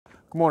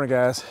Good morning,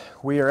 guys.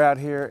 We are out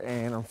here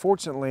and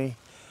unfortunately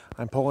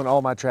I'm pulling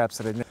all my traps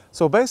today.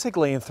 So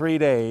basically in 3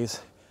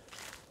 days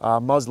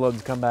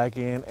muzzleloads come back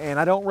in, and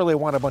I don't really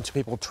want a bunch of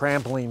people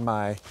trampling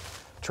my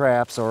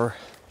traps or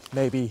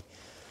maybe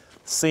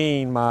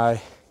seeing my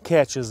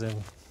catches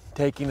and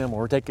taking them,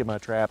 or taking my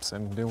traps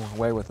and doing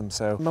away with them.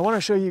 So I want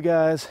to show you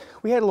guys,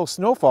 we had a little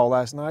snowfall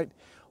last night.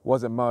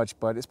 Wasn't much,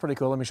 but it's pretty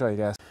cool. Let me show you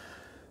guys.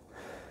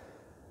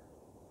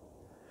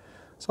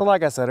 So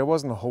like I said, it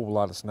wasn't a whole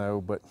lot of snow,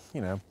 but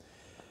you know,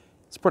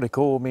 it's pretty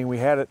cool. I mean, we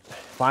had it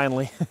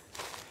finally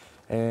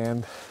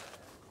and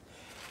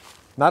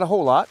not a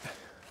whole lot.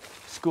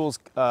 School's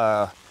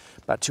about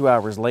 2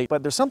 hours late,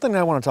 but there's something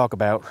I want to talk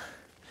about.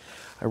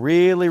 I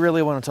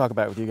really want to talk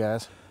about with you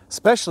guys,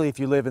 especially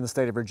if you live in the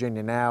state of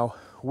Virginia. Now,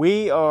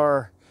 we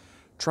are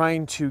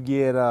trying to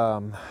get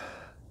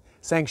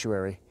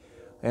sanctuary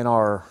in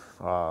our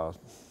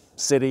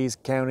cities,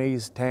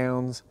 counties,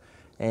 towns,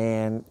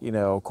 and you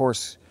know, of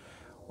course,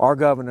 our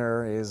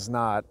governor is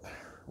not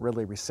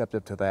really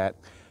receptive to that.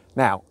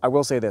 Now, I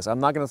will say this,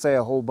 I'm not going to say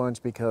a whole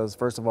bunch because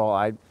first of all,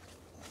 I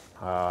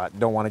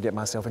don't want to get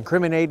myself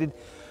incriminated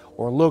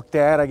or looked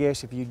at, I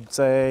guess if you'd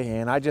say,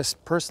 and I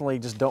just personally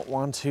just don't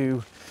want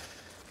to,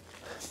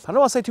 I don't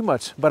want to say too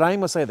much, but I am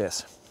going to say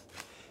this.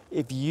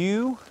 If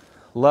you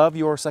love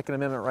your Second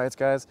Amendment rights,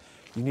 guys,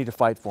 you need to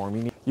fight for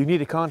them. You need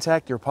to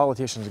contact your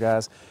politicians,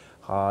 guys,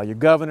 your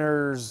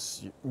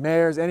governors, your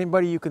mayors,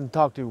 anybody you can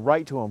talk to,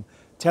 write to them.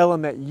 Tell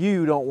them that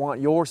you don't want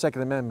your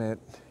Second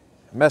Amendment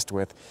messed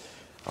with.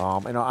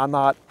 And I'm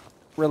not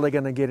really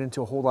going to get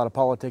into a whole lot of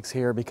politics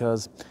here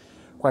because,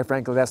 quite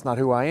frankly, that's not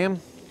who I am.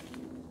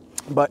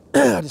 But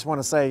I just want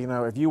to say, you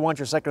know, if you want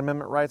your Second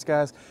Amendment rights,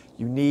 guys,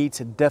 you need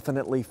to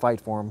definitely fight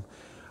for them.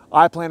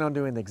 I plan on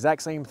doing the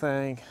exact same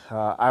thing.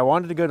 I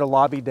wanted to go to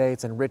lobby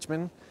dates in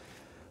Richmond.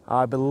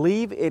 I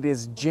believe it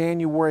is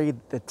January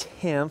the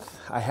 10th.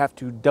 I have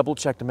to double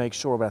check to make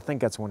sure, but I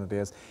think that's when it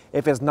is.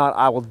 If it's not,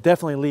 I will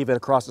definitely leave it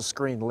across the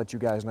screen to let you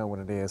guys know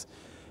when it is.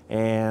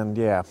 And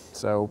yeah,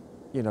 so,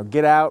 you know,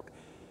 get out,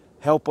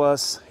 help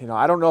us. You know,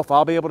 I don't know if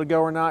I'll be able to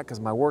go or not because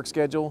of my work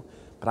schedule,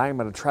 but I am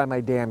going to try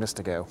my damnedest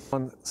to go.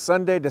 On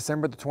Sunday,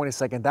 December the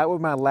 22nd, that was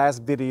my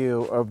last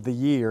video of the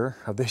year,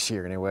 of this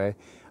year anyway.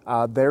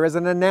 There is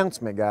an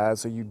announcement,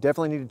 guys, so you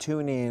definitely need to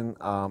tune in.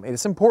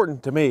 It's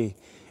important to me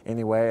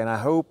anyway, and I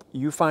hope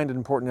you find it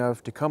important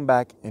enough to come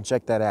back and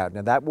check that out.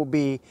 Now that will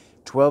be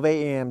 12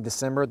 a.m.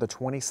 December the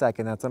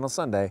 22nd, that's on a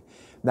Sunday.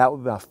 That will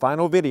be my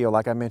final video,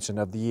 like I mentioned,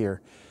 of the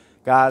year.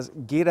 Guys,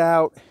 get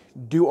out,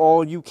 do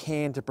all you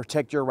can to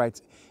protect your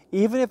rights.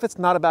 Even if it's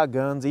not about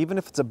guns, even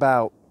if it's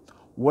about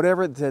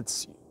whatever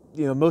that's,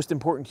 you know, most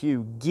important to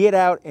you, get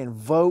out and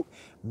vote.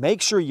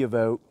 Make sure you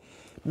vote.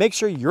 Make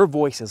sure your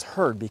voice is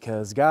heard,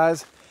 because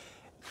guys,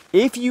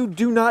 if you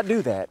do not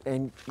do that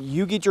and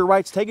you get your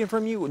rights taken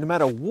from you, no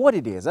matter what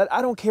it is,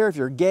 I don't care if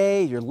you're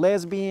gay, you're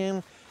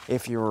lesbian,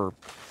 if you're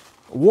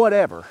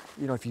whatever,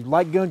 you know, if you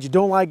like guns, you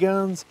don't like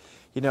guns,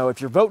 you know,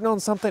 if you're voting on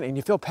something and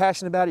you feel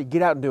passionate about it,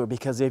 get out and do it.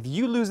 Because if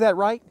you lose that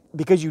right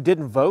because you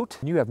didn't vote,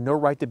 you have no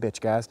right to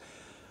bitch, guys.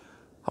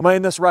 I'm gonna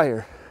end this right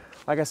here.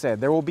 Like I said,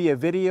 there will be a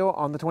video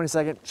on the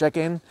 22nd. Check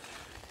in.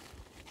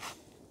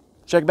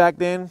 Check back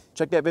then.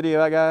 Check that video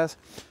out, guys.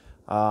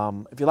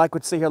 If you like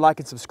what you see here, like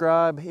and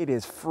subscribe. It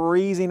is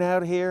freezing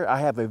out here. I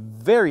have a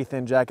very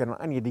thin jacket on.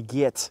 I need to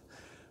get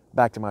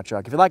back to my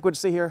truck. If you like what you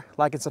see here,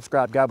 like and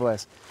subscribe. God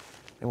bless.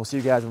 And we'll see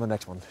you guys in the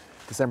next one,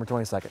 December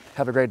 22nd.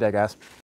 Have a great day, guys.